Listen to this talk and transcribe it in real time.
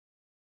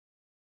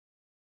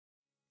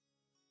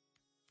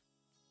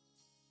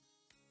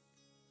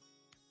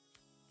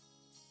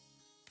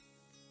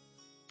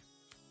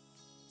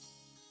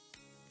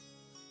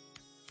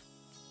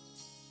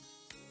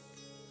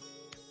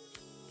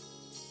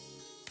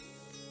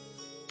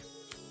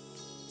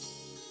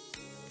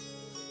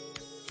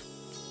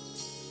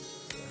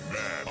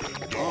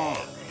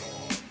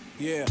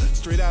Yeah,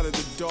 straight out of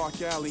the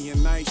dark alley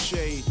in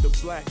Nightshade, the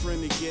black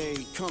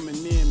renegade coming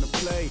in to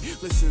play.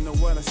 Listen to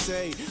what I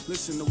say,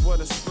 listen to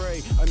what I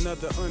spray.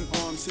 Another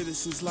unarmed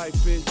citizen's life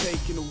been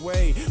taken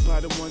away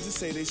by the ones that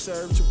say they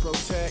serve to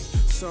protect.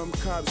 Some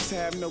cops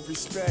have no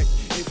respect.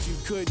 If you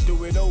could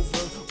do it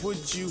over,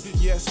 would you?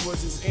 Yes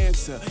was his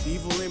answer.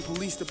 Evil in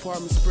police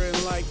department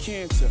spreading like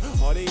cancer.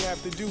 All they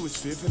have to do is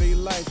fear for their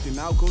life, then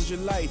out goes your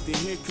life. Then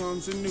here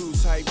comes a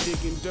news hype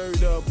digging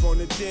dirt up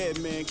on a dead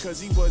man, cause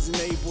he wasn't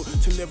able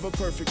to live a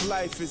perfect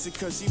life. Is it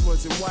cause he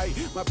wasn't white?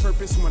 My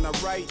purpose when I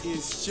write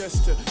is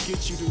just to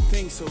get you to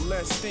think, so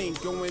let's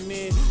think. Going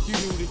in, you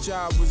knew the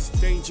job was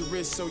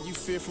dangerous, so you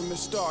fear from the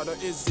start. Or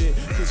is it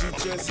cause you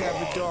just have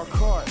a dark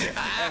heart?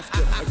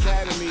 After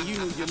academy, you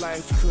knew your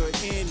life could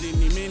end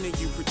any minute.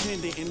 You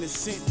pretended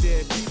innocent,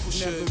 dead people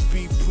should never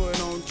be put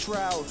on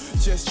trial.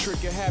 Just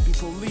trigger happy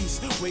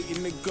police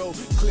waiting to go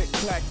click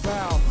clack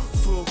bow.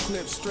 Full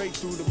clip straight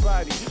through the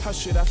body. How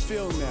should I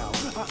feel now?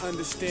 I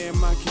understand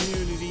my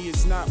community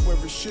is not where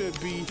it should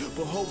be,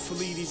 but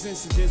hopefully these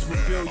incidents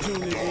will build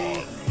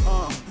unity.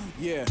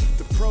 Yeah,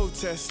 the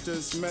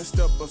protesters messed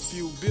up a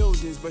few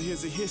buildings, but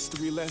here's a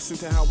history lesson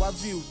to how I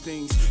view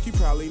things. You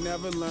probably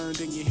never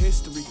learned in your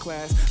history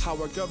class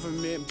how our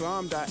government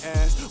bombed our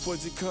ass.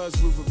 Was it cause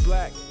we were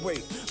black?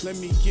 Wait, let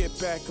me get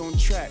back on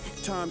track.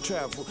 Time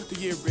travel, the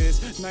year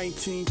is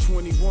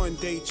 1921,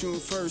 date June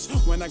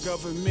 1st, when our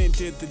government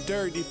did the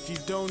dirt. If you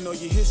don't know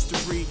your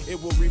history, it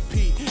will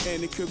repeat,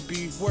 and it could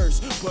be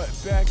worse. But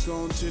back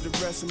on to the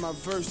rest of my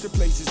verse. The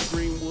place is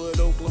Greenwood,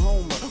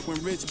 Oklahoma,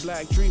 when rich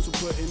black dreams were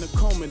put in a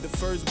coma. The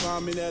first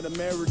bombing that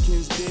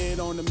Americans did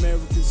on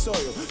American soil.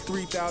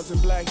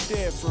 3,000 blacks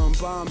dead from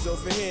bombs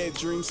overhead,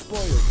 dreams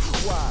spoiled.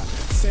 Why?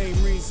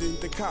 Same reason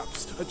the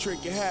cops are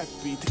trigger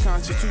happy. The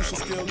Constitution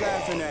still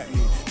laughing at me.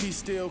 He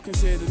still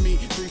considered me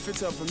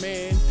 3/5 of a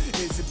man.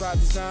 Is it by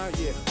design?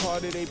 Yeah,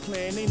 part of their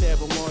plan. They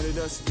never wanted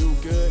us to do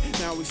good.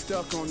 Now we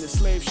stuck on the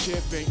slave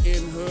ship and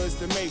in hoods,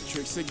 the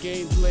Matrix. A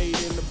game played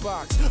in the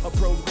box, a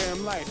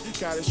program life.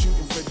 Got us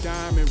shooting for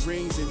diamond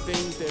rings and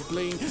things that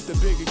bling. The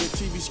bigger your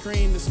TV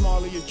screen, the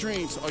smaller your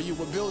dreams. Are you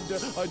a builder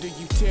or do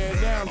you tear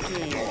down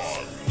things?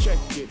 Check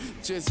it,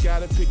 just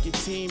gotta pick your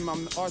team.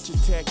 I'm the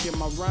architect in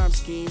my rhyme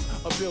scheme.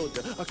 A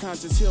builder, a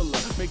conscious healer,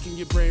 making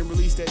your brain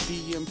release that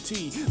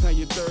DMT. Now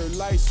your third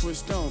light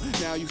switched on.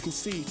 Now you can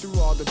see through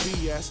all the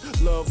BS.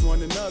 Love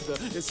one another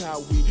is how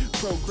we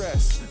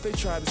progress. They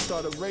try to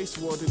start a race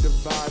war to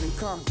divide and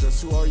conquer.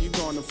 So are you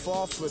gonna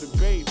fall for the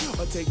bait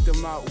or take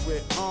them out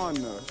with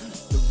honor?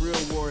 The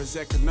real war is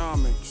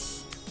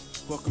economics.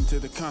 Welcome to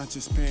the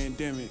conscious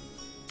pandemic.